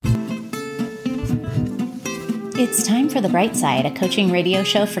It's time for The Bright Side, a coaching radio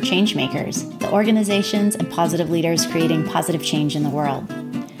show for changemakers, the organizations and positive leaders creating positive change in the world.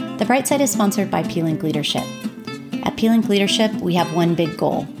 The Bright Side is sponsored by P-Link Leadership. At P-Link Leadership, we have one big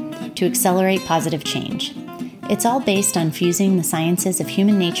goal: to accelerate positive change. It's all based on fusing the sciences of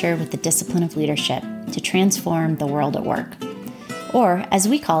human nature with the discipline of leadership to transform the world at work. Or, as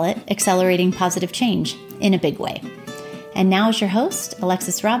we call it, accelerating positive change in a big way. And now as your host,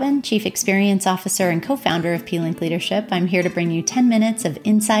 Alexis Robin, Chief Experience Officer and co-founder of P-Link Leadership, I'm here to bring you 10 minutes of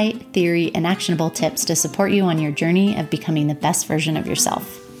insight, theory, and actionable tips to support you on your journey of becoming the best version of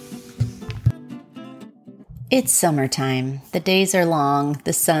yourself. It's summertime. The days are long,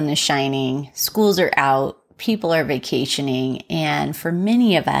 the sun is shining, schools are out, people are vacationing, and for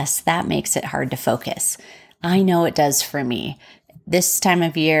many of us, that makes it hard to focus. I know it does for me. This time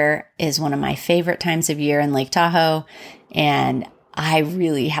of year is one of my favorite times of year in Lake Tahoe, and I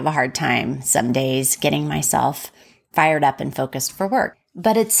really have a hard time some days getting myself fired up and focused for work.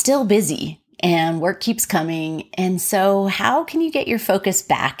 But it's still busy, and work keeps coming, and so how can you get your focus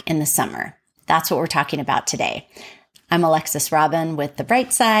back in the summer? That's what we're talking about today. I'm Alexis Robin with The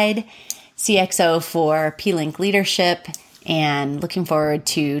Bright Side, CXO for P-Link Leadership, and looking forward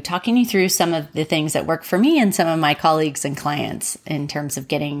to talking you through some of the things that work for me and some of my colleagues and clients in terms of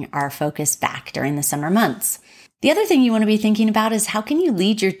getting our focus back during the summer months. The other thing you want to be thinking about is how can you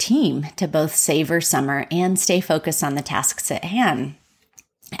lead your team to both savor summer and stay focused on the tasks at hand?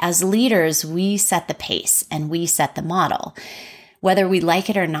 As leaders, we set the pace and we set the model. Whether we like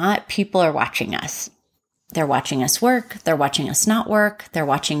it or not, people are watching us. They're watching us work. They're watching us not work. They're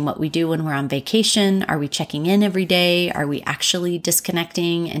watching what we do when we're on vacation. Are we checking in every day? Are we actually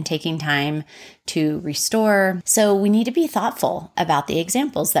disconnecting and taking time to restore? So we need to be thoughtful about the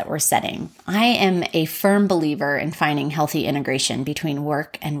examples that we're setting. I am a firm believer in finding healthy integration between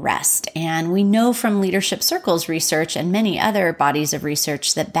work and rest. And we know from leadership circles research and many other bodies of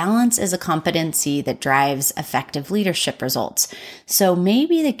research that balance is a competency that drives effective leadership results. So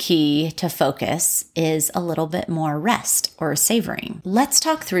maybe the key to focus is a little bit more rest or savoring. Let's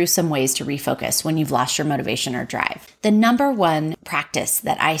talk through some ways to refocus when you've lost your motivation or drive. The number one practice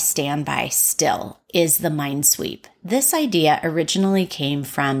that I stand by still is the mind sweep. This idea originally came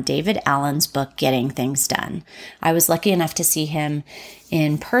from David Allen's book, Getting Things Done. I was lucky enough to see him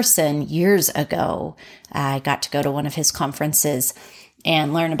in person years ago. I got to go to one of his conferences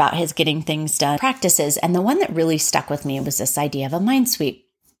and learn about his Getting Things Done practices. And the one that really stuck with me was this idea of a mind sweep.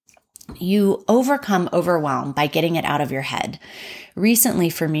 You overcome overwhelm by getting it out of your head. Recently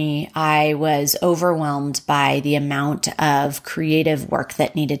for me, I was overwhelmed by the amount of creative work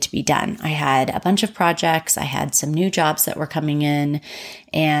that needed to be done. I had a bunch of projects. I had some new jobs that were coming in,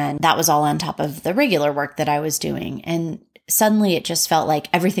 and that was all on top of the regular work that I was doing. And suddenly it just felt like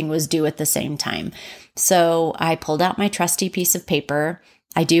everything was due at the same time. So I pulled out my trusty piece of paper.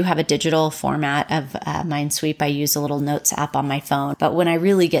 I do have a digital format of Minesweep. I use a little notes app on my phone. But when I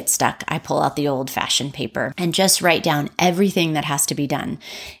really get stuck, I pull out the old-fashioned paper and just write down everything that has to be done.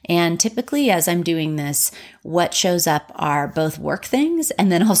 And typically, as I'm doing this, what shows up are both work things and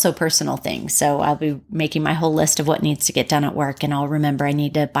then also personal things. So I'll be making my whole list of what needs to get done at work, and I'll remember I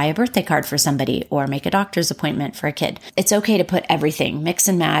need to buy a birthday card for somebody or make a doctor's appointment for a kid. It's okay to put everything, mix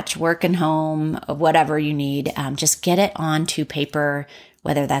and match, work and home, whatever you need. Just get it onto paper,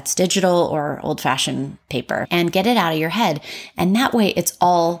 whether that's digital or old-fashioned paper, and get it out of your head. And that way it's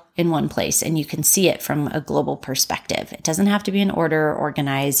all in one place and you can see it from a global perspective. It doesn't have to be in order or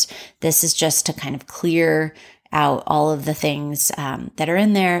organized. This is just to kind of clear out all of the things that are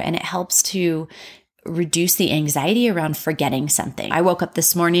in there, and it helps to reduce the anxiety around forgetting something. I woke up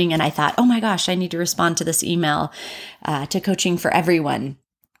this morning and I thought, oh my gosh, I need to respond to this email to Coaching for Everyone.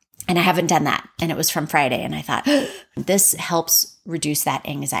 And I haven't done that. And it was from Friday. And I thought, this helps reduce that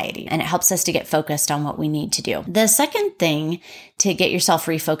anxiety. And it helps us to get focused on what we need to do. The second thing to get yourself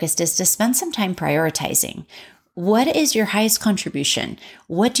refocused is to spend some time prioritizing. What is your highest contribution?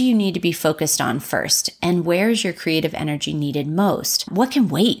 What do you need to be focused on first? And where is your creative energy needed most? What can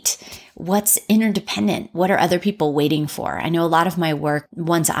wait? What's interdependent? What are other people waiting for? I know a lot of my work,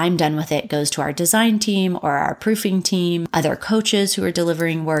 once I'm done with it, goes to our design team or our proofing team, other coaches who are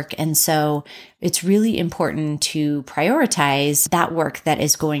delivering work. And so it's really important to prioritize that work that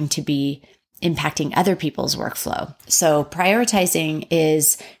is going to be impacting other people's workflow. So prioritizing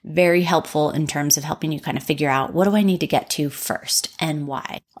is very helpful in terms of helping you kind of figure out, what do I need to get to first and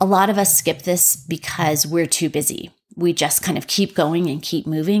why? A lot of us skip this because we're too busy. We just kind of keep going and keep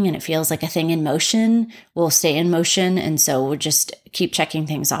moving, and it feels like a thing in motion will stay in motion. And so we'll just keep checking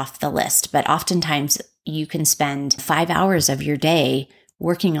things off the list. But oftentimes you can spend 5 hours of your day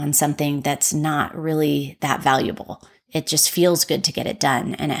working on something that's not really that valuable. It just feels good to get it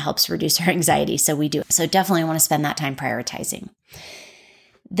done, and it helps reduce our anxiety. So we do it. So definitely want to spend that time prioritizing.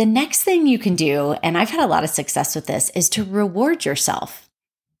 The next thing you can do, and I've had a lot of success with this, is to reward yourself.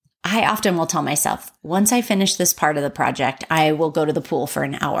 I often will tell myself, once I finish this part of the project, I will go to the pool for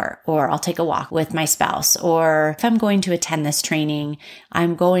an hour, or I'll take a walk with my spouse, or if I'm going to attend this training,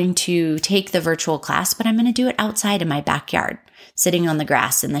 I'm going to take the virtual class, but I'm going to do it outside in my backyard, sitting on the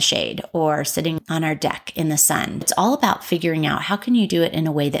grass in the shade, or sitting on our deck in the sun. It's all about figuring out how can you do it in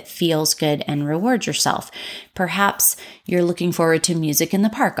a way that feels good and reward yourself. Perhaps you're looking forward to music in the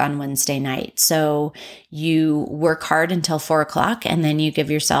park on Wednesday night. So you work hard until 4:00, and then you give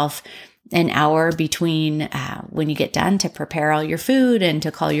yourself an hour between when you get done to prepare all your food and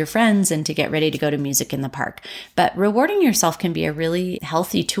to call your friends and to get ready to go to music in the park. But rewarding yourself can be a really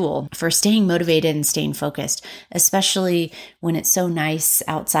healthy tool for staying motivated and staying focused, especially when it's so nice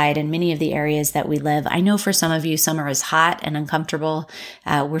outside in many of the areas that we live. I know for some of you, summer is hot and uncomfortable.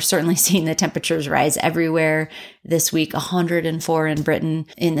 We're certainly seeing the temperatures rise everywhere. This week, 104 in Britain.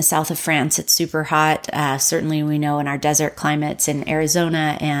 In the south of France, it's super hot. Certainly we know in our desert climates in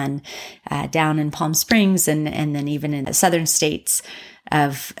Arizona and down in Palm Springs and then even in the southern states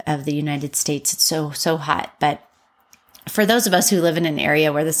of the United States, it's so hot. But for those of us who live in an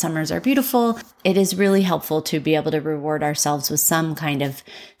area where the summers are beautiful, it is really helpful to be able to reward ourselves with some kind of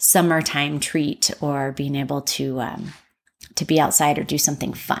summertime treat, or being able to be outside or do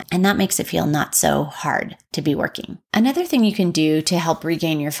something fun. And that makes it feel not so hard to be working. Another thing you can do to help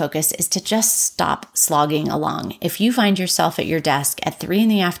regain your focus is to just stop slogging along. If you find yourself at your desk at 3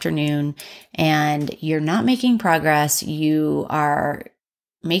 PM and you're not making progress, you are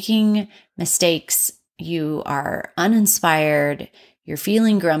making mistakes, you are uninspired, you're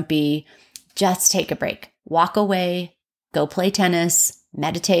feeling grumpy, just take a break. Walk away, go play tennis,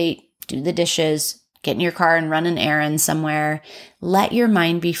 meditate, do the dishes, get in your car and run an errand somewhere. Let your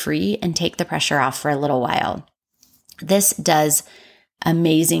mind be free and take the pressure off for a little while. This does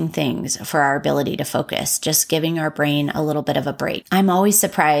amazing things for our ability to focus, just giving our brain a little bit of a break. I'm always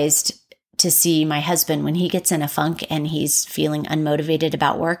surprised to see my husband when he gets in a funk and he's feeling unmotivated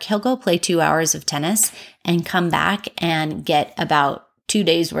about work. He'll go play 2 hours of tennis and come back and get about 2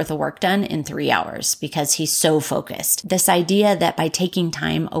 days worth of work done in 3 hours because he's so focused. This idea that by taking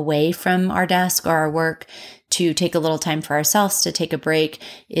time away from our desk or our work to take a little time for ourselves, to take a break,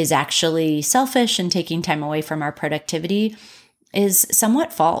 is actually selfish, and taking time away from our productivity is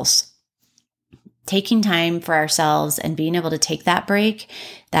somewhat false. Taking time for ourselves and being able to take that break,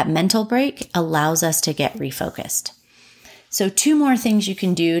 that mental break, allows us to get refocused. So 2 more things you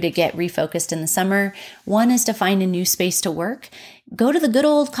can do to get refocused in the summer. One is to find a new space to work. Go to the good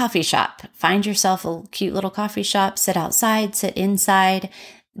old coffee shop. Find yourself a cute little coffee shop, sit outside, sit inside.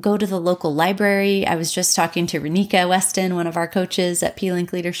 Go to the local library. I was just talking to Renika Weston, one of our coaches at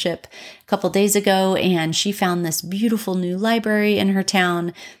P-Link Leadership, a couple days ago, and she found this beautiful new library in her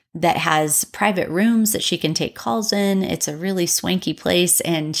town that has private rooms that she can take calls in. It's a really swanky place,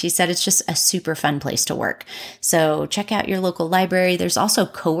 and she said it's just a super fun place to work. So check out your local library. There's also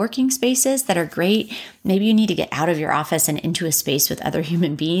co-working spaces that are great. Maybe you need to get out of your office and into a space with other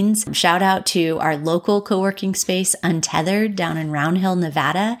human beings. Shout out to our local co-working space, Untethered, down in Round Hill,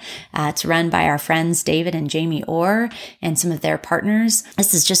 Nevada. It's run by our friends David and Jamie Orr and some of their partners.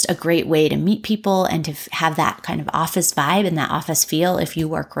 This is just a great way to meet people and to have that kind of office vibe and that office feel if you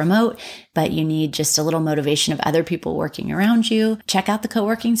work remote, but you need just a little motivation of other people working around you. Check out the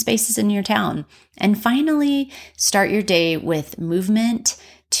co-working spaces in your town. And finally, start your day with movement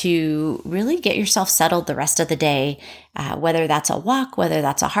to really get yourself settled the rest of the day, whether that's a walk, whether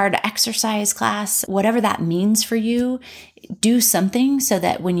that's a hard exercise class, whatever that means for you. Do something so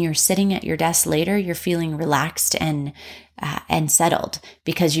that when you're sitting at your desk later, you're feeling relaxed and settled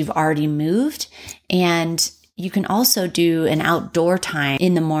because you've already moved. And you can also do an outdoor time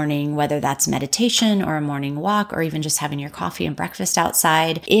in the morning, whether that's meditation or a morning walk or even just having your coffee and breakfast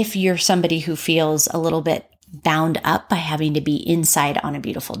outside. If you're somebody who feels a little bit bound up by having to be inside on a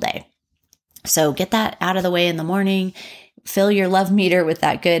beautiful day. So get that out of the way in the morning. Fill your love meter with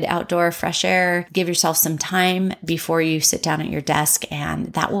that good outdoor fresh air. Give yourself some time before you sit down at your desk,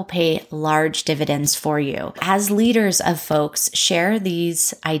 and that will pay large dividends for you. As leaders of folks, share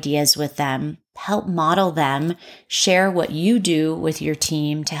these ideas with them. Help model them, share what you do with your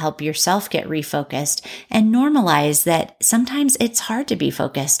team to help yourself get refocused, and normalize that sometimes it's hard to be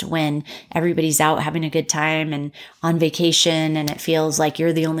focused when everybody's out having a good time and on vacation and it feels like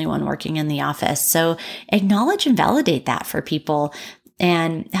you're the only one working in the office. So acknowledge and validate that for people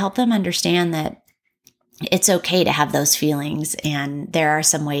and help them understand that it's okay to have those feelings, and there are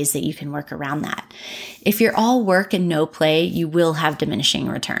some ways that you can work around that. If you're all work and no play, you will have diminishing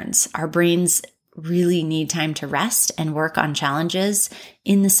returns. Our brains really need time to rest and work on challenges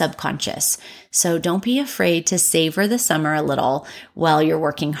in the subconscious. So don't be afraid to savor the summer a little while you're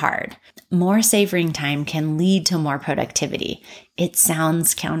working hard. More savoring time can lead to more productivity. It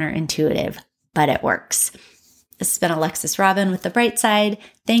sounds counterintuitive, but it works. This has been Alexis Robin with The Bright Side.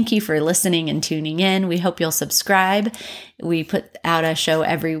 Thank you for listening and tuning in. We hope you'll subscribe. We put out a show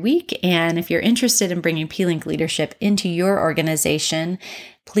every week. And if you're interested in bringing P-Link leadership into your organization,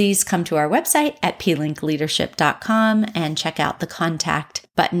 please come to our website atplinkleadership.com and check out the contact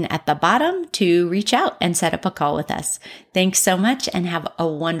button at the bottom to reach out and set up a call with us. Thanks so much and have a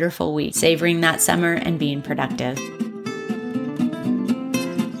wonderful week, savoring that summer and being productive.